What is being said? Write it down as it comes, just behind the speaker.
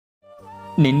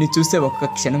నిన్ను చూసే ఒక్క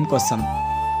క్షణం కోసం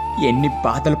ఎన్ని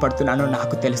బాధలు పడుతున్నానో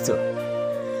నాకు తెలుసు.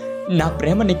 నా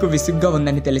ప్రేమ నీకు విసుగ్గా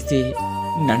ఉందని తెలిసి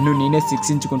నన్ను నేనే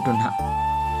శిక్షించుకుంటున్నా.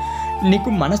 నీకు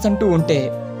మనసంటూ ఉంటే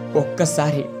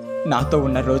ఒక్కసారి నాతో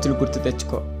ఉన్న రోజులు గుర్తు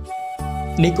తెచ్చుకో.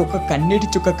 నీకొక కన్నీటి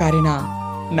చుక్క కారినా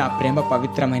నా ప్రేమ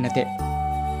పవిత్రమైనదే.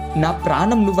 నా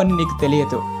ప్రాణం నువ్వని నీకు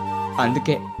తెలియదు,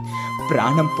 అందుకే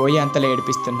ప్రాణం పోయేంతలా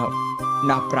ఏడిపిస్తున్నావు.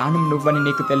 నా ప్రాణం నువ్వని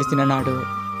నీకు తెలిసిన నాడు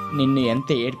నిన్ను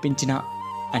ఎంత ఏడ్పించినా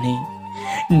అని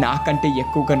నాకంటే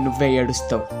ఎక్కువగా నువ్వే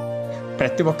ఏడుస్తావు.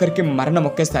 ప్రతి ఒక్కరికి మరణం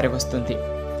ఒకేసారి వస్తుంది,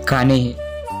 కానీ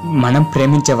మనం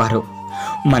ప్రేమించేవారు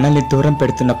మనల్ని దూరం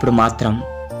పెడుతున్నప్పుడు మాత్రం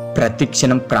ప్రతి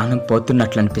క్షణం ప్రాణం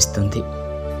పోతున్నట్లు అనిపిస్తుంది.